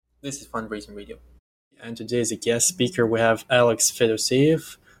This is Fundraising Radio. And today, as a guest speaker, we have Alex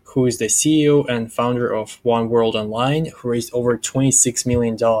Fedoseev, who is the CEO and founder of One World Online, who raised over $26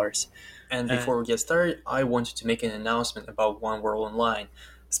 million. And before we get started, I wanted to make an announcement about One World Online.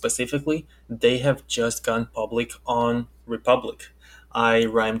 Specifically, they have just gone public on Republic. I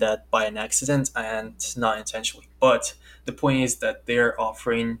rhymed that by an accident and not intentionally. But the point is that they're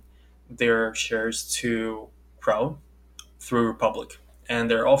offering their shares to crowd through Republic, and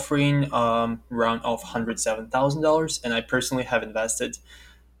they're offering around of $107,000. And I personally have invested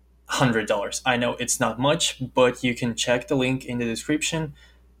 $100. I know it's not much, but you can check the link in the description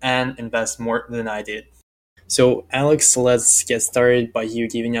and invest more than I did. So, Alex, let's get started by you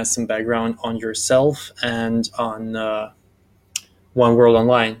giving us some background on yourself and on One World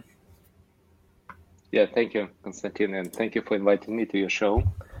Online. Yeah, thank you, Konstantin, and thank you for inviting me to your show.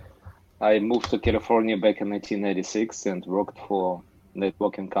 I moved to California back in 1996 and worked for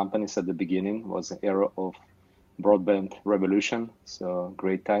networking companies at the beginning. It was an era of broadband revolution, so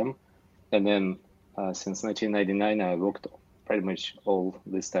great time. And then since 1999, I worked pretty much all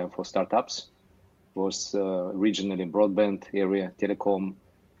this time for startups. Was regionally broadband area, telecom,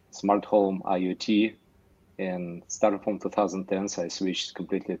 smart home, IoT, and started from 2010. So I switched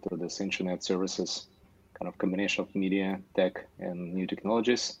completely to this internet services, kind of combination of media, tech, and new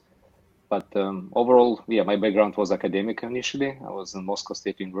technologies. But overall, yeah, my background was academic initially. I was in Moscow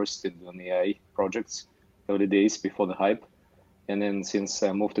State University doing AI projects, early days before the hype. And then since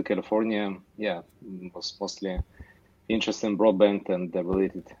I moved to California, yeah, was mostly interested in broadband and the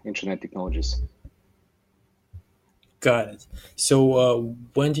related internet technologies. Got it. So,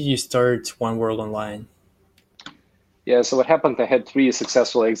 when did you start One World Online? Yeah, so what happened, I had 3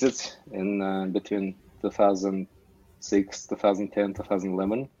 successful exits in between 2006, 2010,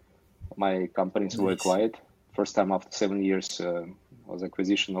 2011. My companies were acquired. First time after 7 years was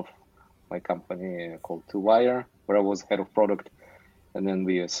acquisition of my company called 2Wire, where I was head of product. And then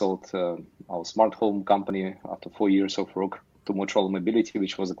we sold our smart home company after 4 years of work to Motorola Mobility,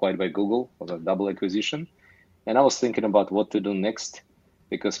 which was acquired by Google. It was a double acquisition. And I was thinking about what to do next,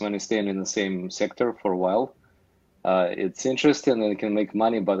 because when you stay in the same sector for a while, it's interesting and it can make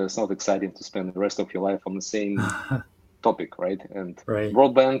money, but it's not exciting to spend the rest of your life on the same topic, right? And Right.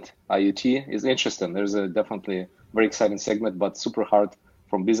 broadband, IoT is interesting. There's a definitely very exciting segment, but super hard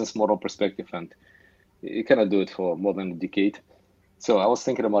from business model perspective, and you cannot do it for more than a decade. So I was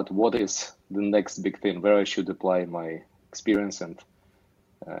thinking about what is the next big thing, where I should apply my experience and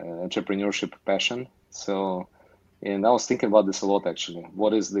entrepreneurship passion. So, and I was thinking about this a lot actually.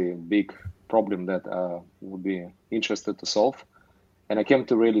 What is the big problem that I would be interested to solve? And I came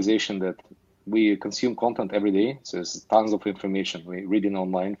to realization that we consume content every day. So there's tons of information. We're reading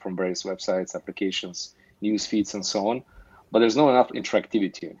online from various websites, applications, news feeds, and so on. But there's not enough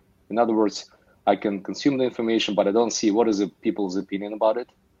interactivity. In other words, I can consume the information, but I don't see what is the people's opinion about it.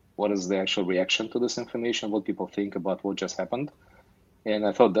 What is the actual reaction to this information? What people think about what just happened. And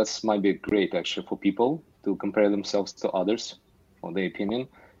I thought that's might be great actually for people to compare themselves to others on their opinion.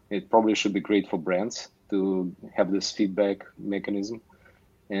 It probably should be great for brands to have this feedback mechanism,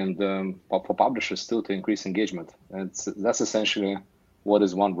 and for publishers too, to increase engagement. And that's essentially what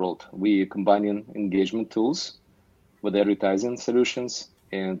is One World. We combining engagement tools with advertising solutions,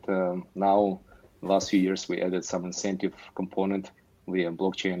 and now last few years we added some incentive component via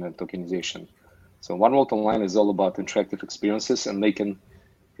blockchain and tokenization. So One World Online is all about interactive experiences and making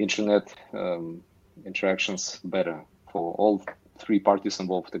internet interactions better for all 3 parties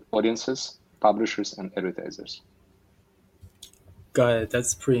involved: the audiences, publishers, and advertisers. Got it.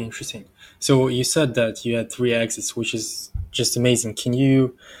 That's pretty interesting. So you said that you had 3 exits, which is just amazing. Can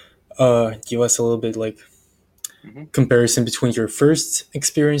you give us a little bit like comparison between your first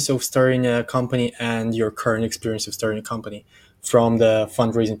experience of starting a company and your current experience of starting a company from the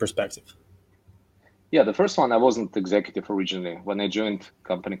fundraising perspective? Yeah, the first one, I wasn't executive originally. When I joined a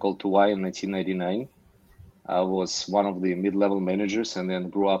company called 2Y in 1999, I was one of the mid-level managers and then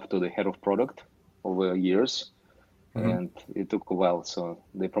grew up to the head of product over years. And it took a while. So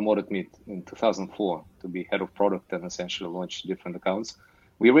they promoted me in 2004 to be head of product and essentially launch different accounts.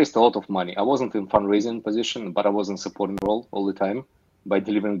 We raised a lot of money. I wasn't in fundraising position, but I was in supporting role all the time by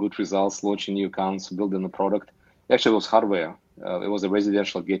delivering good results, launching new accounts, building the product. Actually, it was hardware. It was a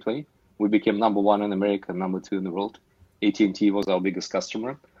residential gateway. We became #1 in America, #2 in the world. AT&T was our biggest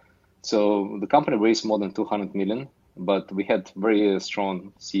customer. So the company raised more than 200 million, but we had very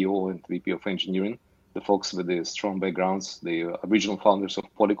strong CEO and VP of engineering, the folks with the strong backgrounds, the original founders of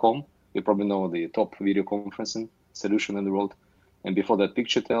Polycom. You probably know the top video conferencing solution in the world. And before that,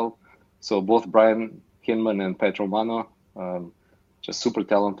 PictureTel. So both Brian Hinman and Pat Romano just super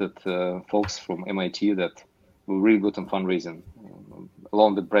talented folks from MIT that were really good in fundraising.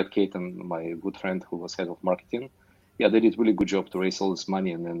 Along with Brad Caton, my good friend who was head of marketing. Yeah, they did a really good job to raise all this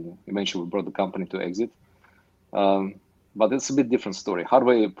money, and then eventually we brought the company to exit. But it's a bit different story.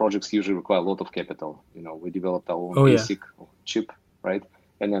 Hardware projects usually require a lot of capital. We developed our own Oh yeah. ASIC chip, right?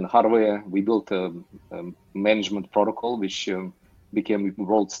 And then hardware, we built a management protocol, which became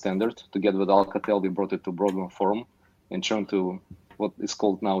world standard. Together with Alcatel, we brought it to Broadband Forum and turned to what is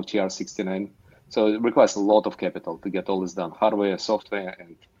called now TR69. So it requires a lot of capital to get all this done, hardware, software,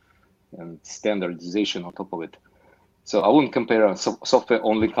 and standardization on top of it. So I wouldn't compare a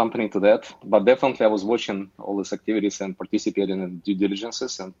software-only company to that, but definitely I was watching all these activities and participating in due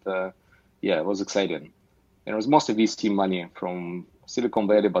diligences, and yeah, it was exciting. And it was mostly VC money from Silicon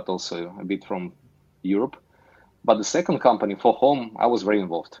Valley, but also a bit from Europe. But the second company, For Home, I was very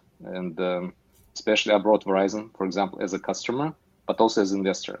involved, and especially I brought Verizon, for example, as a customer, but also as an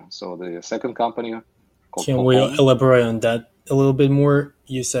investor. So the second company called Can For we Home. elaborate on that a little bit more?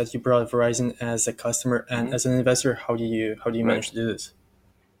 You said you brought Verizon as a customer and as an investor. How do you Right. manage to do this?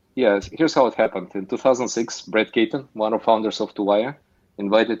 Yeah, here's how it happened. In 2006, Brad Caton, one of founders of Tuwaya,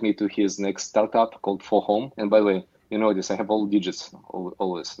 invited me to his next startup called For Home. And by the way, you know this, I have all digits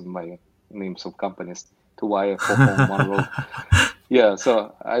always in my names of companies. Tuwaya, For Home, One Road. Yeah,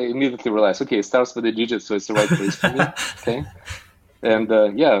 so I immediately realized, okay, it starts with the digits, so it's the right place for me. Okay.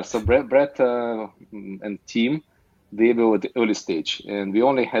 And yeah, so Brad and team, they were at the early stage. And we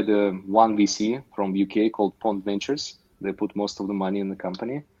only had one VC from UK called Pond Ventures. They put most of the money in the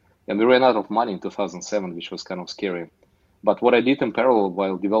company. And we ran out of money in 2007, which was kind of scary. But what I did in parallel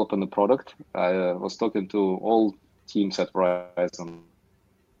while developing the product, I was talking to all teams at Verizon.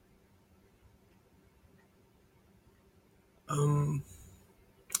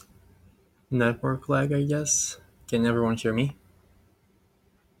 Network lag, I guess. Can everyone hear me?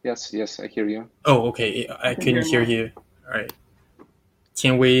 Yes, I hear you. Oh, okay. I couldn't hear you. All right.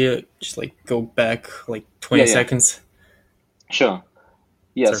 Can we just like go back like 20 Yeah, seconds? sure.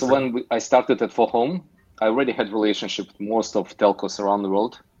 Yeah, Sorry so for that. when I started at For Home, I already had relationship with most of telcos around the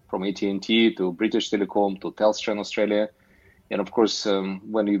world, from AT&T to British Telecom to Telstra in Australia. And of course,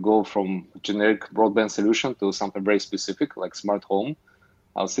 when you go from generic broadband solution to something very specific like smart home,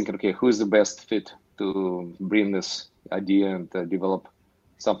 I was thinking, okay, who is the best fit to bring this idea and develop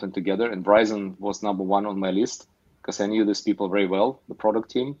something together? And Verizon was number one on my list because I knew these people very well, the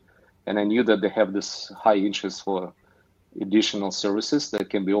product team, and I knew that they have this high interest for additional services that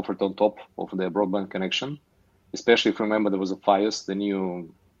can be offered on top of their broadband connection. Especially if you remember, there was a Fios, the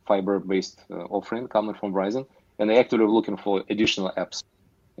new fiber-based offering coming from Verizon, and they actually were looking for additional apps.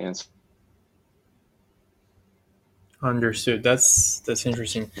 And Understood. That's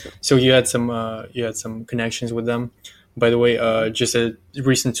interesting. So you had some connections with them. By the way, just a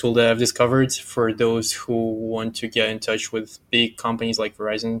recent tool that I've discovered for those who want to get in touch with big companies like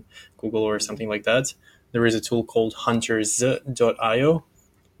Verizon, Google, or something like that. There is a tool called hunters.io,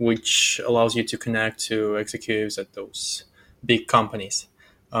 which allows you to connect to executives at those big companies.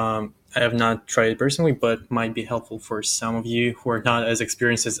 I have not tried it personally, but might be helpful for some of you who are not as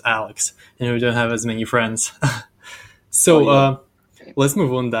experienced as Alex and who don't have as many friends. oh So yeah, let's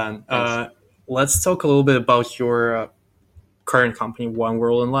move on then. thanks. Let's talk a little bit about your current company, One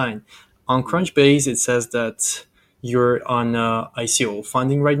World Online. On Crunchbase, it says that you're on ICO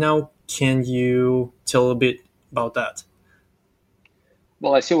funding right now. Can you tell a bit about that?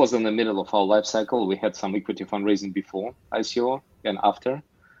 Well, ICO was in the middle of our life cycle. We had some equity fundraising before ICO and after.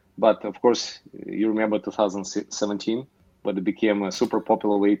 But of course, you remember 2017, but it became a super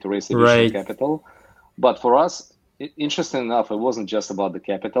popular way to raise additional Right. capital. But for us, interesting enough, it wasn't just about the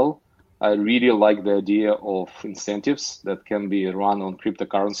capital. I really like the idea of incentives that can be run on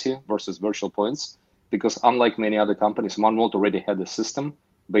cryptocurrency versus virtual points, because unlike many other companies, OneVault already had a system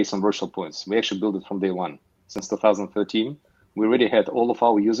based on virtual points. We actually built it from day one. Since 2013, we already had all of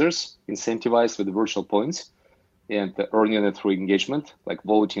our users incentivized with virtual points and earning it through engagement, like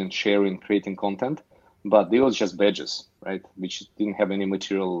voting, sharing, creating content. But they were just badges, right? Which didn't have any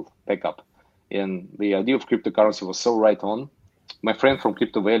material backup. And the idea of cryptocurrency was so right on. My friend from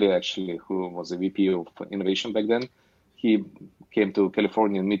Crypto Valley, actually, who was a VP of innovation back then, he came to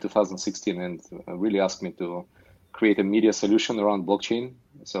California in mid 2016 and really asked me to create a media solution around blockchain.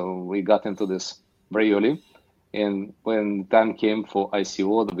 So we got into this very early. And when time came for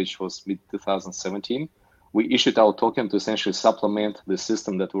ICO, which was mid 2017, we issued our token to essentially supplement the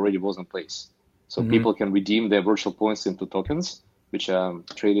system that already was in place. So Mm-hmm. people can redeem their virtual points into tokens, which are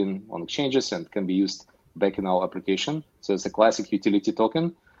trading on exchanges and can be used back in our application. So it's a classic utility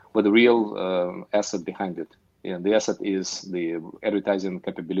token with a real asset behind it. And the asset is the advertising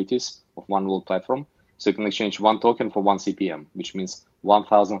capabilities of one world platform. So you can exchange one token for one CPM, which means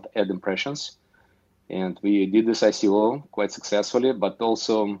 1,000 ad impressions. And we did this ICO quite successfully, but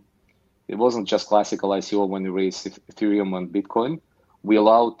also it wasn't just classical ICO when we raised Ethereum and Bitcoin. We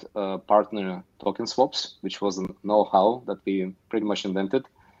allowed partner token swaps, which was a know-how that we pretty much invented,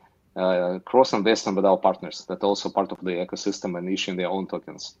 cross-investment with our partners that are also part of the ecosystem and issuing their own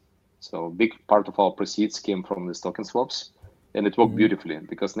tokens. So a big part of our proceeds came from these token swaps, and it worked beautifully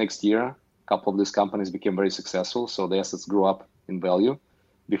because next year, a couple of these companies became very successful. So the assets grew up in value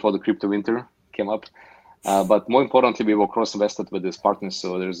before the crypto winter came up. But more importantly, we were cross-invested with these partners.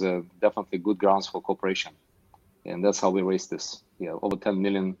 So there's definitely good grounds for cooperation. And that's how we raised this. Yeah, over 10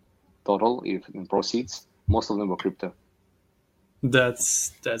 million total in proceeds. Most of them were crypto.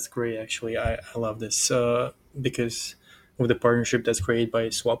 That's great. Actually, I love this because of the partnership that's created by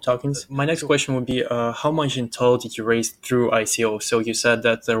swap tokens. My next question would be, how much in total did you raise through ICO? So you said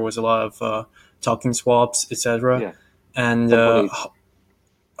that there was a lot of token swaps, etc. Yeah, And 10.8.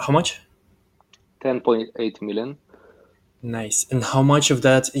 how much? 10.8 million. Nice. And how much of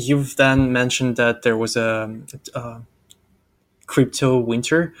that you've then mentioned that there was a crypto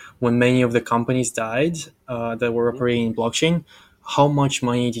winter when many of the companies died that were operating in blockchain. How much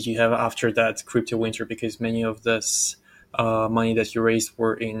money did you have after that crypto winter? Because many of this money that you raised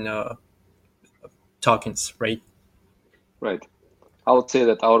were in tokens, right? Right. I would say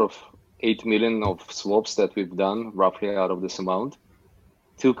that out of 8 million of swaps that we've done, roughly out of this amount,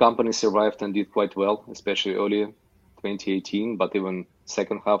 2 companies survived and did quite well, especially early 2018, but even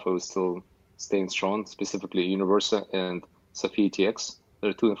second half, I was still staying strong, specifically Universa and Sophia TX.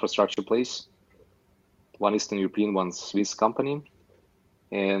 There are 2 infrastructure plays, one Eastern European, one Swiss company,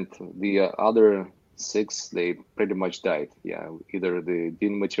 and the other 6, they pretty much died. Yeah, either they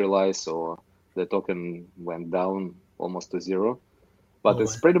didn't materialize or the token went down almost to zero. But Oh,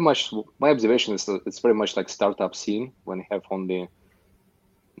 it's pretty much, my observation is that it's pretty much like startup scene when you have only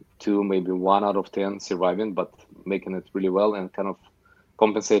 2, maybe 1 out of 10 surviving, but making it really well and kind of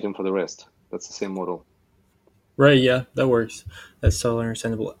compensating for the rest. That's the same model. right. Yeah, that works. That's totally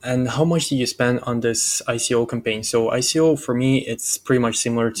understandable. And how much did you spend on this ICO campaign? So ICO for me, it's pretty much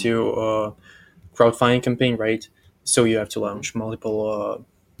similar to crowdfunding campaign, right? So you have to launch multiple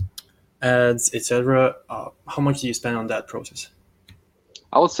ads, etc. How much do you spend on that process?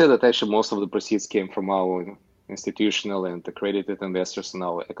 I would say that actually most of the proceeds came from our institutional and accredited investors in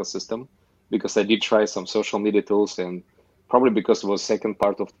our ecosystem, because I did try some social media tools, and probably because it was second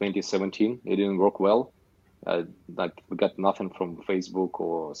part of 2017, it didn't work well. Like we got nothing from Facebook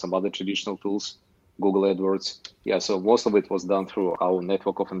or some other traditional tools, Google AdWords. Yeah, so most of it was done through our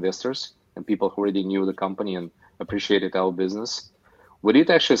network of investors and people who already knew the company and appreciated our business. We did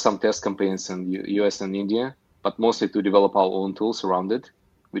actually some test campaigns in US and India, but mostly to develop our own tools around it,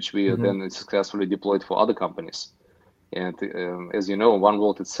 which we Mm-hmm. then successfully deployed for other companies. And as you know, One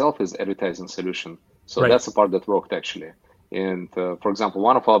World itself is advertising solution. So Right. that's the part that worked actually. And for example,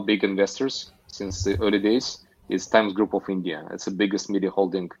 one of our big investors since the early days is Times Group of India. It's the biggest media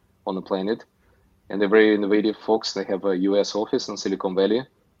holding on the planet. And they're very innovative folks. They have a US office in Silicon Valley,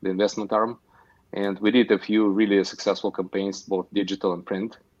 the investment arm. And we did a few really successful campaigns, both digital and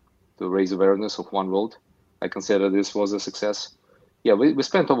print, to raise awareness of One World. I consider this was a success. Yeah, we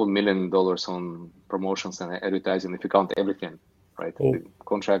spent over $1 million on promotions and advertising if you count everything, right? Oh, The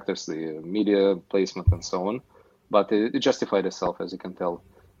contractors, the media placement, and so on. But it justified itself, as you can tell.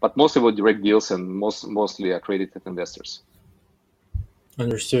 But mostly with direct deals and mostly accredited investors,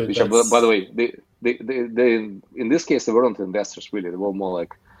 understood. which are, by the That's way, they in this case, they weren't investors really. They were more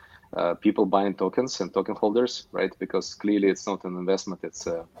like people buying tokens and token holders, right? Because clearly it's not an investment, it's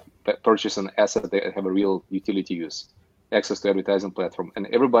purchase an asset that have a real utility use, access to advertising platform. And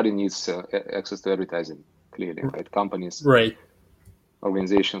everybody needs access to advertising, clearly, right? Companies, right.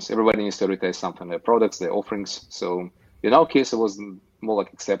 organizations, everybody needs to advertise something, their products, their offerings. So in our case, it was more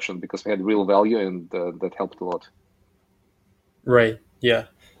like exception because we had real value and that helped a lot. Right. Yeah.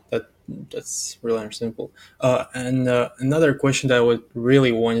 That's really understandable. And another question that I would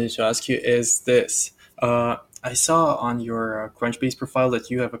really wanted to ask you is this. I saw on your Crunchbase profile that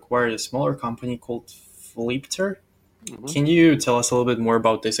you have acquired a smaller company called Flipter. Hmm. Can you tell us a little bit more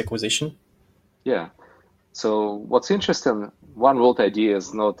about this acquisition? Yeah. So what's interesting, one world idea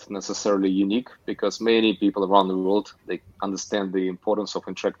is not necessarily unique because many people around the world, they understand the importance of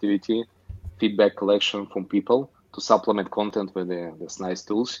interactivity, feedback collection from people to supplement content with these nice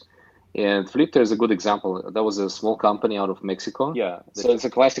tools. And Flipter is a good example. That was a small company out of Mexico. Yeah. So it's a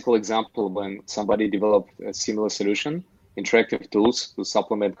classical example when somebody developed a similar solution, interactive tools to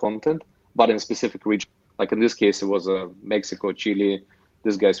supplement content, but in a specific region. Like in this case, it was Mexico, Chile.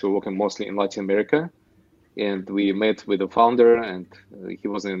 These guys were working mostly in Latin America, and we met with the founder, and he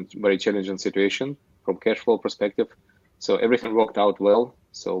was in a very challenging situation from cash flow perspective. So everything worked out well.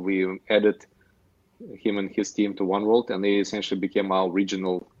 So we added him and his team to One World, and they essentially became our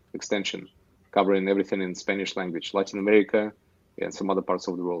regional extension, covering everything in Spanish language, Latin America, and some other parts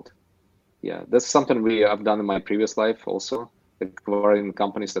of the world. Yeah, that's something we have done in my previous life also, acquiring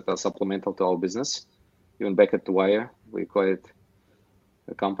companies that are supplemental to our business. Even back at Wire, we acquired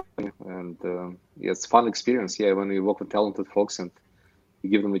a company, and yeah, it's a fun experience. Yeah, when you work with talented folks and you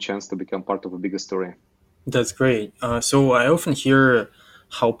give them a chance to become part of a bigger story. That's great. So I often hear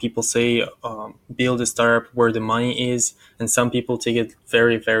how people say build a startup where the money is, and some people take it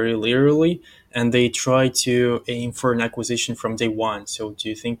very, very literally, and they try to aim for an acquisition from day one. So do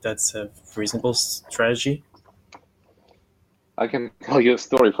you think that's a reasonable strategy? I can tell you a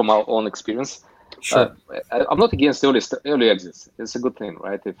story from our own experience. Uh, Sure. I'm not against early exits. It's a good thing,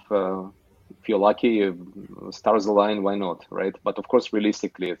 right? If you're lucky, stars align, why not, right? But of course,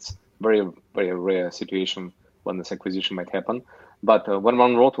 realistically, it's very very rare situation when this acquisition might happen. But when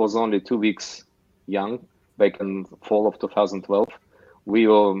One Road was only 2 weeks young, back in fall of 2012, we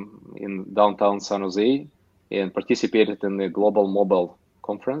were in downtown San Jose and participated in the Global Mobile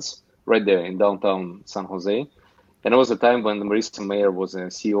Conference right there in downtown San Jose. And it was a time when Marissa Mayer was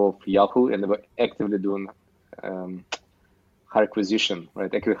a CEO of Yahoo, and they were actively doing um, higher acquisition,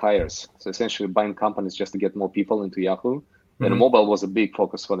 right? Active hires. So essentially buying companies just to get more people into Yahoo. And Hmm. mobile was a big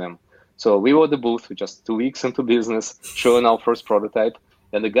focus for them. So we were at the booth just 2 weeks into business, showing our first prototype.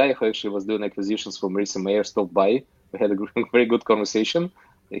 And the guy who actually was doing acquisitions for Marissa Mayer stopped by. We had a very good conversation.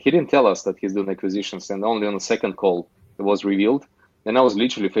 He didn't tell us that he's doing acquisitions, and only on the second call it was revealed. And I was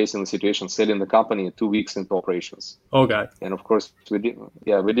literally facing the situation, selling the company 2 weeks into operations. Oh God. And of course, we did.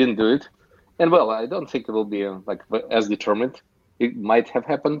 Yeah, we didn't do it. And well, I don't think it will be like as determined. It might have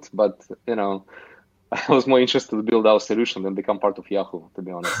happened, but I was more interested to build our solution than become part of Yahoo, to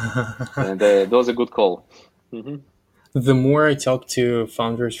be honest. And that was a good call. Hmm. The more I talk to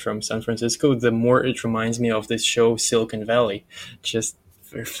founders from San Francisco, the more it reminds me of this show Silicon Valley. Just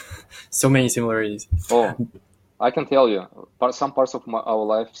so many similarities. Oh, I can tell you, some parts of our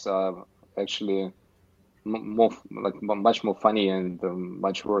lives are actually more like much more funny and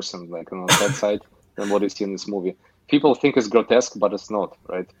much worse and like on the sad side than what you see in this movie. People think it's grotesque, but it's not,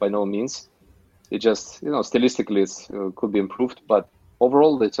 right? By no means. It just, stylistically, it could be improved, but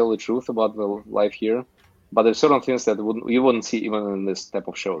overall, they tell the truth about the life here. But there's certain things that you wouldn't see even in this type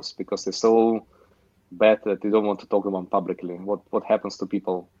of shows because they're so bad that you don't want to talk about publicly. What happens to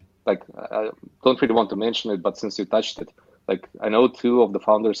people? Like, I don't really want to mention it, but since you touched it, like I know two of the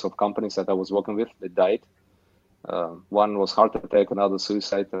founders of companies that I was working with, they died. One was heart attack, another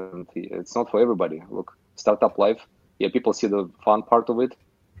suicide, and it's not for everybody. Look, startup life, yeah, people see the fun part of it,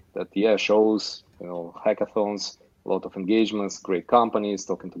 that yeah, shows, hackathons, a lot of engagements, great companies,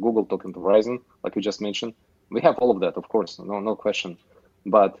 talking to Google, talking to Verizon, like you just mentioned. We have all of that, of course, no question.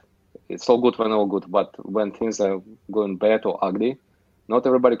 But it's all good when all good. But when things are going bad or ugly, not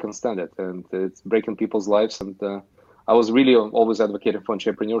everybody can stand it, and it's breaking people's lives. And I was really always advocating for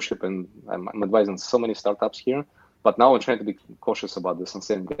entrepreneurship, and I'm advising so many startups here. But now I'm trying to be cautious about this and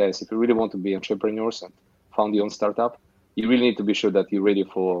saying, guys, if you really want to be entrepreneurs and found your own startup, you really need to be sure that you're ready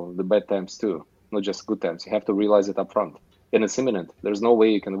for the bad times too, not just good times. You have to realize it up front, and it's imminent. There's no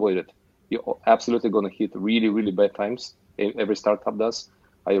way you can avoid it. You're absolutely going to hit really, really bad times. Every startup does.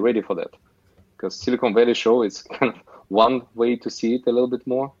 Are you ready for that? Because Silicon Valley show is kind of one way to see it a little bit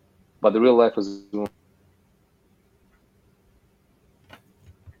more, but the real life is.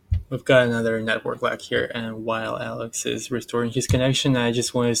 We've got another network lag here, and while Alex is restoring his connection, I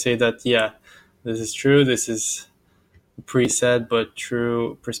just want to say that yeah, this is true. This is a pretty sad but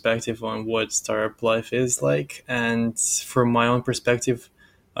true perspective on what startup life is like. And from my own perspective,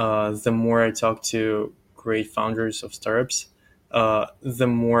 the more I talk to great founders of startups, the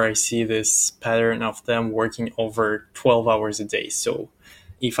more I see this pattern of them working over 12 hours a day. So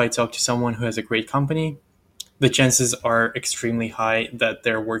if I talk to someone who has a great company, the chances are extremely high that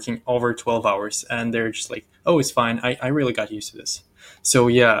they're working over 12 hours and they're just like, oh, it's fine. I really got used to this. So,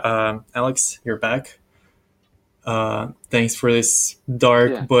 yeah, Alex, you're back. Thanks for this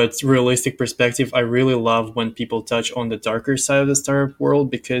dark Yeah, but realistic perspective. I really love when people touch on the darker side of the startup world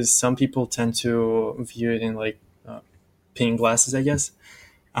because some people tend to view it in like pink glasses, I guess.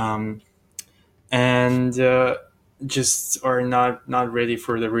 Um, and just are not ready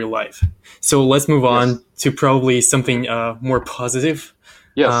for the real life. So let's move yes, on to probably something more positive,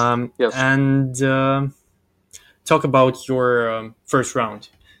 yes, yes. and talk about your first round.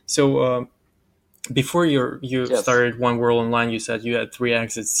 So Before you Yes. started One World Online, you said you had three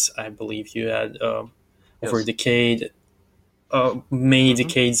exits. I believe you had over a Yes. decade, many Hmm.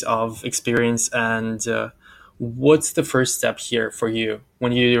 decades of experience. And what's the first step here for you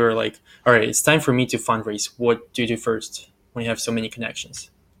when you were like, all right, it's time for me to fundraise? What do you do first when you have so many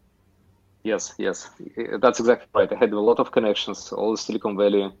connections? Yes. Yes. That's exactly right. I had a lot of connections, all the Silicon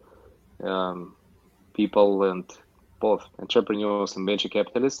Valley um, people and both entrepreneurs and venture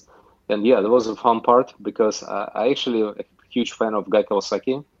capitalists. And yeah, that was a fun part because I actually a huge fan of Guy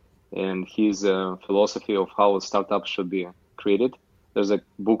Kawasaki and his philosophy of how a startup should be created. There's a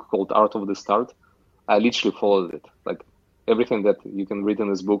book called Art of the Start. I literally followed it. Like everything that you can read in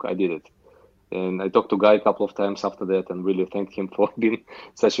this book, I did it. And I talked to Guy a couple of times after that and really thanked him for being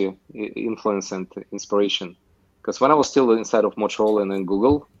such an influence and inspiration. Because when I was still inside of Motorola and then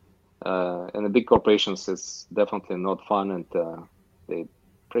Google, and the big corporations, it's definitely not fun and they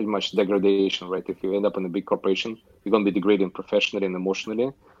pretty much degradation, right? If you end up in a big corporation, you're going to be degrading professionally and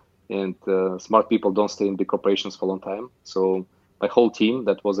emotionally. And smart people don't stay in big corporations for a long time. So my whole team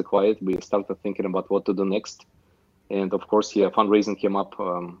that was acquired, we started thinking about what to do next. And of course, yeah, fundraising came up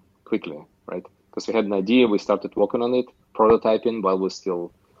quickly, right? Because we had an idea, we started working on it, prototyping while we're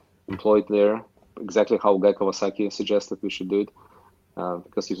still employed there, exactly how Guy Kawasaki suggested we should do it,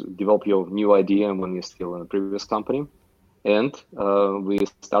 because you develop your new idea when you're still in a previous company. And we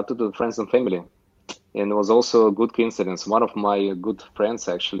started with friends and family. And it was also a good coincidence. One of my good friends,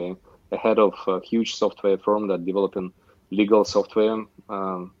 actually, a head of a huge software firm that developing legal software.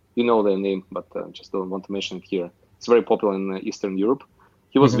 You know their name, but just don't want to mention it here. It's very popular in Eastern Europe.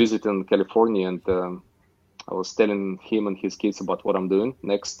 He was Hmm. visiting California, and I was telling him and his kids about what I'm doing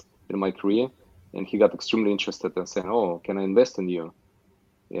next in my career. And he got extremely interested and saying, "Oh, can I invest in you?"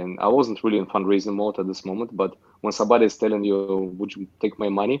 And I wasn't really in fundraising mode at this moment, but when somebody is telling you, "Would you take my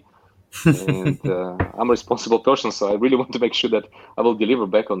money?" and I'm a responsible person, so I really want to make sure that I will deliver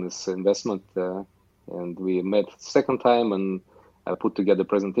back on this investment. And we met second time, and I put together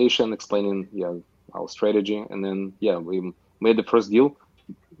a presentation explaining, yeah, our strategy, and then yeah, we made the first deal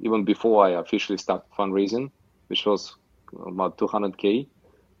even before I officially started fundraising, which was about 200K.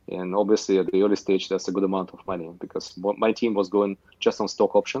 And obviously, at the early stage, that's a good amount of money because my team was going just on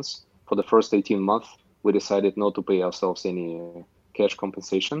stock options. For the first 18 months, we decided not to pay ourselves any cash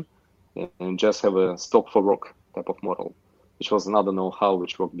compensation and just have a stock for work type of model, which was another know-how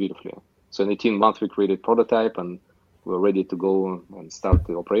which worked beautifully. So in 18 months, we created prototype and we were ready to go and start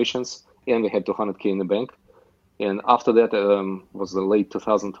the operations. And we had 200K in the bank. And after that was the late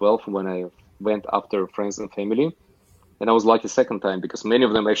 2012 when I went after friends and family and I was lucky second time because many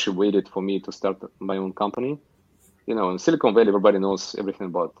of them actually waited for me to start my own company. You know, in Silicon Valley, everybody knows everything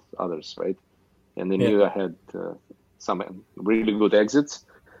about others, right? And they Yeah. knew I had some really good exits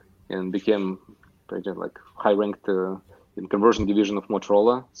and became pretty like high ranked in conversion division of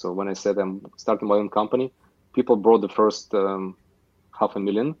Motorola. So when I said I'm starting my own company, people brought the first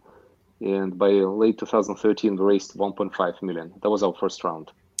 500,000. And by late 2013, we raised 1.5 million. That was our first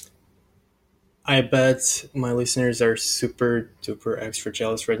round. I bet my listeners are super duper extra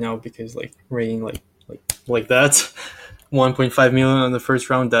jealous right now because like rating like that 1.5 million on the first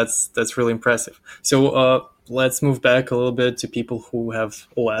round, that's really impressive. So let's move back a little bit to people who have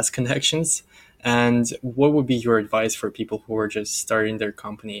less connections. And what would be your advice for people who are just starting their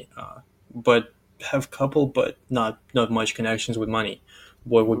company, but have couple but not much connections with money?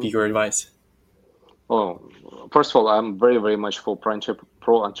 What would be Mhm. your advice? Oh, first of all, I'm very, very much for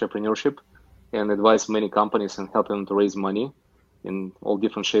pro entrepreneurship and advise many companies and help them to raise money in all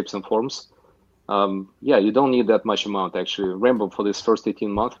different shapes and forms. Yeah, you don't need that much amount actually. Remember, for this first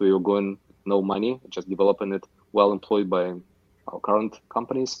 18 months, we were going no money, just developing it well employed by our current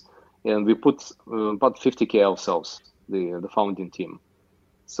companies. And we put about 50K ourselves, the founding team.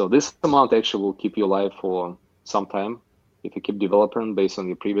 So this amount actually will keep you alive for some time if you keep developing based on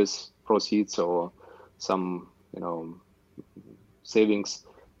your previous proceeds or some, savings.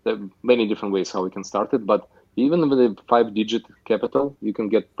 There are many different ways how we can start it, but even with a 5-digit capital, you can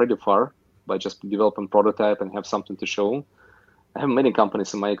get pretty far by just developing prototype and have something to show. I have many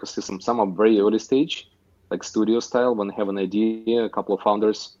companies in my ecosystem. Some are very early stage, like studio style, when they have an idea, a couple of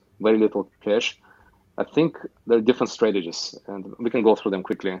founders, very little cash. I think there are different strategies, and we can go through them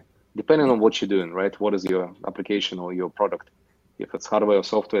quickly, depending on what you're doing, right? What is your application or your product? If it's hardware or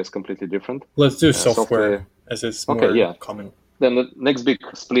software, it's completely different. Let's do software Software, as it's okay, more yeah. common. Then the next big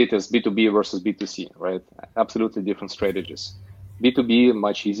split is B2B versus B2C, right? Absolutely different strategies. B2B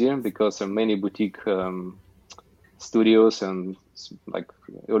much easier because there are many boutique studios and like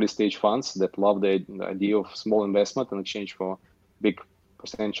early stage funds that love the idea of small investment in exchange for big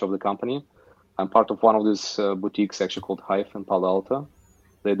percentage of the company. I'm part of one of these boutiques actually called Hive in Palo Alto.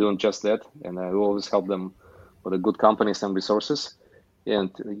 They're doing just that, and I always help them with a good companies and resources. And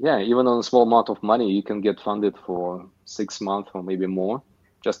yeah, even on a small amount of money, you can get funded for 6 months or maybe more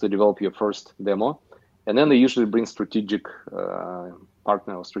just to develop your first demo. And then they usually bring strategic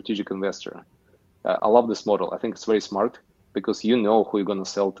partner or strategic investor. I love this model. I think it's very smart because you know who you're going to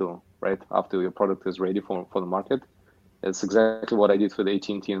sell to right after your product is ready for the market. It's exactly what I did with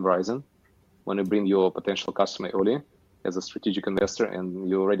AT&T and Verizon. When you bring your potential customer early as a strategic investor and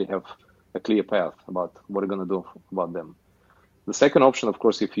you already have a clear path about what you're going to do about them. The second option, of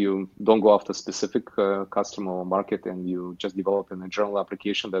course, if you don't go after specific customer or market and you just develop a general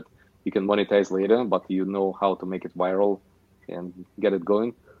application that you can monetize later, but you know how to make it viral and get it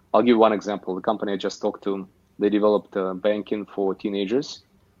going. I'll give you one example. The company I just talked to, they developed banking for teenagers.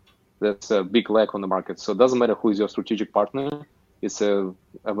 That's a big lack on the market. So it doesn't matter who is your strategic partner. It's a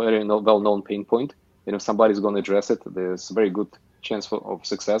very well-known pain point. And if somebody's going to address it, there's a very good chance of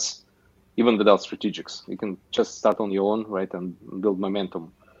success, even without strategics. You can just start on your own, right, and build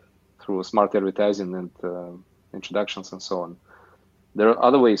momentum through smart advertising and introductions and so on. There are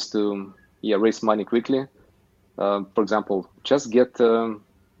other ways to raise money quickly. For example, just get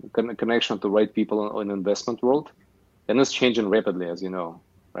connection to right people in the investment world. And it's changing rapidly, as you know,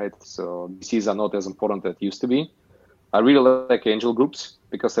 right? So VCs are not as important as it used to be. I really like angel groups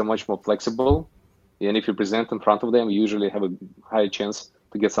because they're much more flexible. And if you present in front of them, you usually have a higher chance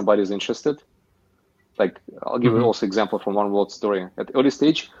to get somebody who's interested. Like, I'll give you also example from one world story. At early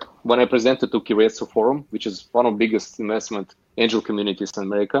stage, when I presented to Kiretsu Forum, which is one of the biggest investment angel communities in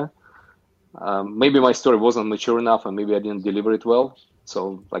America, maybe my story wasn't mature enough and maybe I didn't deliver it well.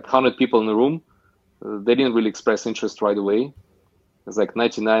 So like 100 people in the room, they didn't really express interest right away. It's like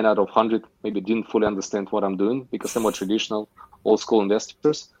 99 out of 100 maybe didn't fully understand what I'm doing because they're more traditional, old school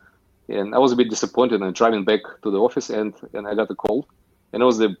investors. And I was a bit disappointed and driving back to the office and I got a call. And it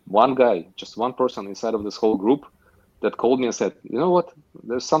was the one guy, just one person inside of this whole group that called me and said, you know what,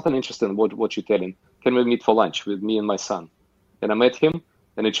 there's something interesting in what you're telling. Can we meet for lunch with me and my son? And I met him,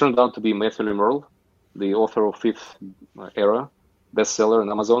 and it turned out to be Matthew Merle, the author of Fifth Era, bestseller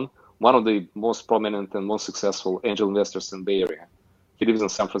on Amazon, one of the most prominent and most successful angel investors in the Bay Area. He lives in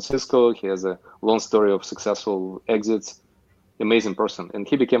San Francisco. He has a long story of successful exits. Amazing person. And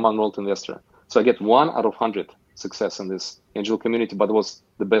he became an enrolled investor. So I get 1 out of 100 success in this angel community, but it was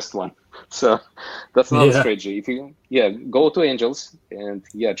the best one. So that's another strategy. If you, go to angels and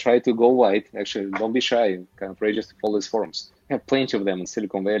try to go wide. Actually, don't be shy. Kind of register for these forums. I have plenty of them in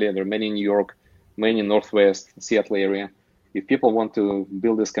Silicon Valley. There are many in New York, many in Northwest, Seattle area. If people want to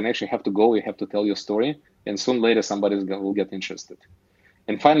build this connection, you have to go, you have to tell your story, and soon later somebody will get interested.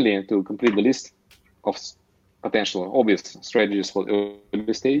 And finally, to complete the list of potential obvious strategies for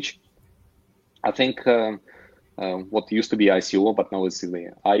early stage, I think what used to be ICO, but now it's the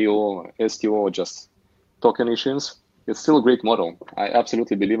IO, STO, or just token issuance, it's still a great model. I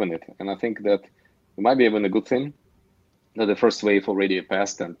absolutely believe in it. And I think that it might be even a good thing that the first wave already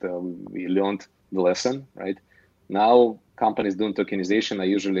passed and we learned the lesson, right? Now companies doing tokenization are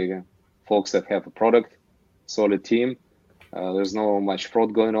usually folks that have a product, solid team. There's no much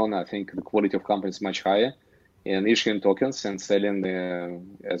fraud going on. I think the quality of companies is much higher. And issuing tokens and selling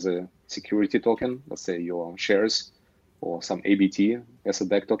as a security token, let's say your shares or some ABT,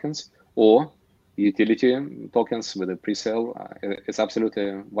 asset-backed tokens, or utility tokens with a pre-sale, it's absolutely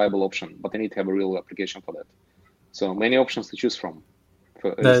a viable option, but I need to have a real application for that. So many options to choose from.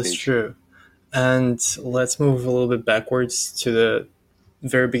 That's true. And let's move a little bit backwards to the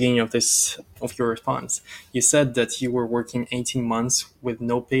very beginning of your response. You said that you were working 18 months with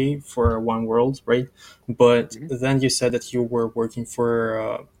no pay for One World, right? But then you said that you were working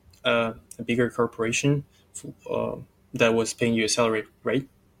for a bigger corporation that was paying you a salary, right?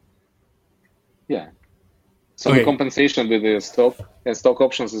 Yeah. So the compensation with the stock and stock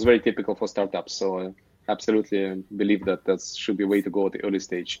options is very typical for startups. So absolutely believe that should be a way to go at the early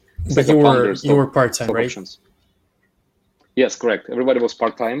stage. It's but like you were part-time, right? Options. Yes, correct. Everybody was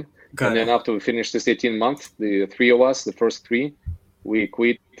part-time. And then after we finished this 18 months, the three of us, the first three, we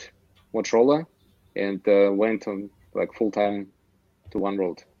quit Motorola and went on like full-time to One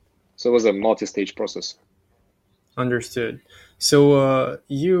World. So it was a multi-stage process. Understood. So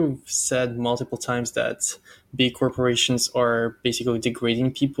you've said multiple times that big corporations are basically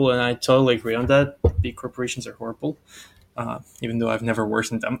degrading people, and I totally agree on that. Big corporations are horrible, even though I've never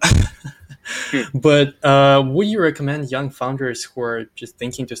worked in them. But would you recommend young founders who are just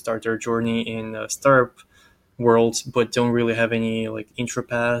thinking to start their journey in a startup world but don't really have any like intro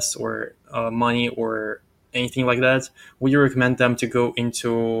pass or money or anything like that, would you recommend them to go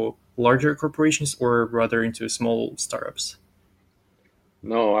into larger corporations or rather into small startups?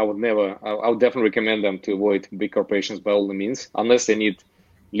 No, I would never. I would definitely recommend them to avoid big corporations by all the means, unless they need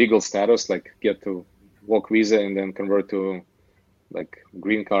legal status, like get to work visa and then convert to like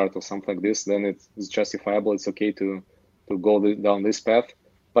green card or something like this. Then it's justifiable. It's okay to go down this path,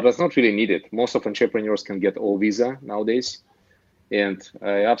 but it's not really needed. Most of entrepreneurs can get O visa nowadays, and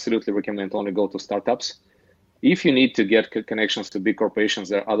I absolutely recommend only go to startups. If you need to get connections to big corporations,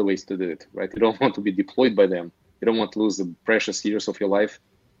 there are other ways to do it, right? You don't want to be deployed by them. You don't want to lose the precious years of your life,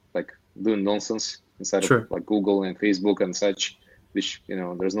 like doing nonsense inside of Sure. like Google and Facebook and such, which,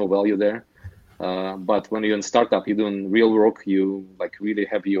 there's no value there. But when you're in startup, you're doing real work. You like really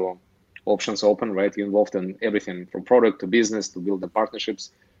have your options open, right? You're involved in everything from product to business to build the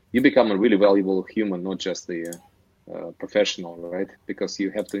partnerships. You become a really valuable human, not just the professional, right? Because you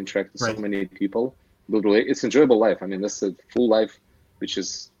have to interact with so Right. many people. It's enjoyable life. I mean, that's a full life, which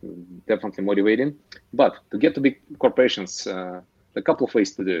is definitely motivating. But to get to big corporations, a couple of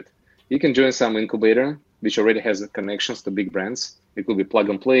ways to do it. You can join some incubator, which already has connections to big brands. It could be Plug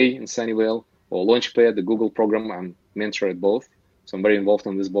and Play in Sunnyvale or Launchpad, the Google program. I'm mentor at both, so I'm very involved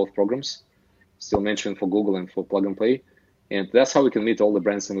in these both programs. Still mentoring for Google and for Plug and Play, and that's how we can meet all the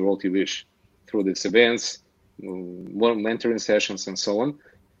brands in the world you wish through these events, mentoring sessions, and so on.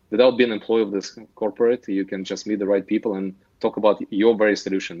 Without being an employee of this corporate, you can just meet the right people and talk about your very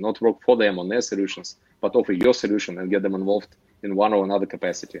solution, not work for them on their solutions, but offer your solution and get them involved in one or another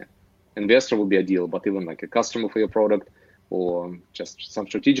capacity. Investor would be ideal, but even like a customer for your product or just some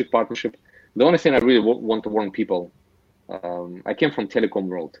strategic partnership. The only thing I really want to warn people, I came from telecom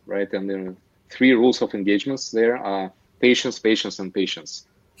world, right? And there are three rules of engagements. There are patience, patience, and patience.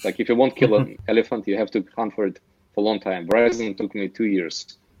 Like if you want to kill an elephant, you have to hunt for it for a long time. Verizon took me 2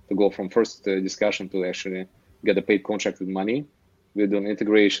 years to go from first discussion to actually get a paid contract with money. We're doing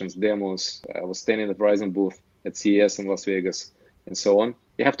integrations, demos. I was standing at Verizon booth at CES in Las Vegas, and so on.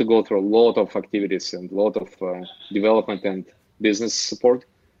 You have to go through a lot of activities and a lot of development and business support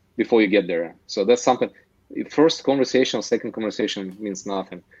before you get there. So that's something. First conversation, second conversation means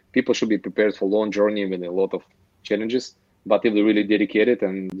nothing. People should be prepared for a long journey with a lot of challenges. But if they're really dedicated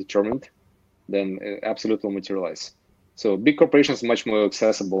and determined, then it absolutely will materialize. So big corporations are much more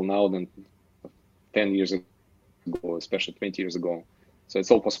accessible now than 10 years ago, especially 20 years ago. So it's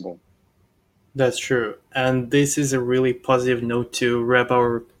all possible. That's true. And this is a really positive note to wrap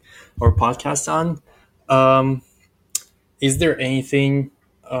our podcast on. Um, is there anything,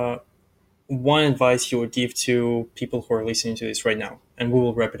 one advice you would give to people who are listening to this right now? And we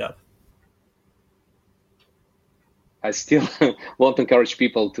will wrap it up. I still want to encourage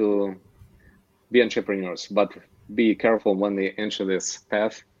people to be entrepreneurs, but be careful when they enter this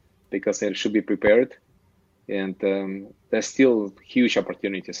path because they should be prepared. And there's still huge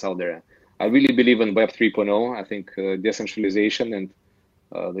opportunities out there. I really believe in Web 3.0. I think decentralization and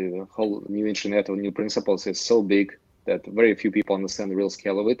the whole new internet or new principles is so big that very few people understand the real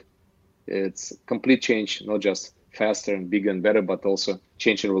scale of it. It's complete change, not just faster and bigger and better, but also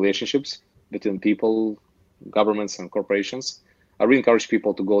changing relationships between people, governments, and corporations. I really encourage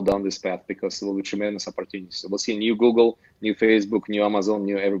people to go down this path because there will be tremendous opportunities. So we'll see new Google, new Facebook, new Amazon,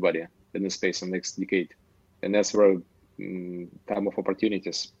 new everybody in this space in the next decade. And that's where time of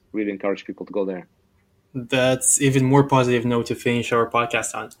opportunities. Really encourage people to go there. That's even more positive note to finish our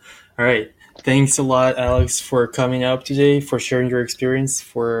podcast on. All right. Thanks a lot, Alex, for coming up today, for sharing your experience,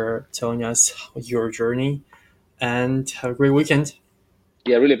 for telling us your journey, and have a great weekend.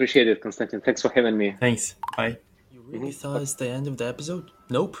 Yeah, I really appreciate it, Konstantin. Thanks for having me. Thanks. Bye. You really thought it's the end of the episode?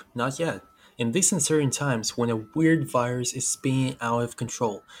 Nope, not yet. In these uncertain times, when a weird virus is spinning out of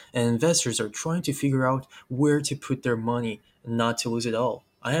control and investors are trying to figure out where to put their money and not to lose it all,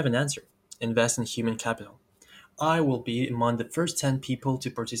 I have an answer. Invest in human capital. I will be among the first 10 people to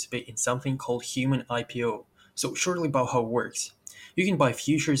participate in something called Human IPO. So, shortly about how it works. You can buy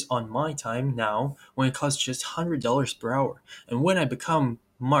futures on my time now when it costs just $100 per hour. And when I become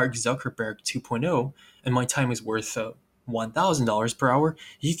Mark Zuckerberg 2.0 and my time is worth $1,000 per hour,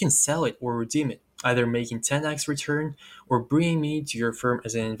 you can sell it or redeem it, either making 10x return or bringing me to your firm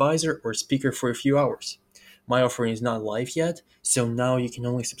as an advisor or speaker for a few hours. My offering is not live yet, so now you can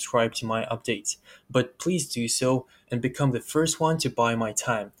only subscribe to my updates. But please do so and become the first one to buy my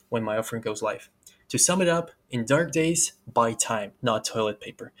time when my offering goes live. To sum it up, in dark days, buy time, not toilet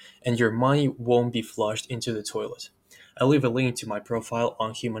paper, and your money won't be flushed into the toilet. I'll leave a link to my profile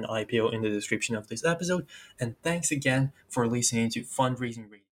on Human IPO in the description of this episode, and thanks again for listening to Fundraising Radio.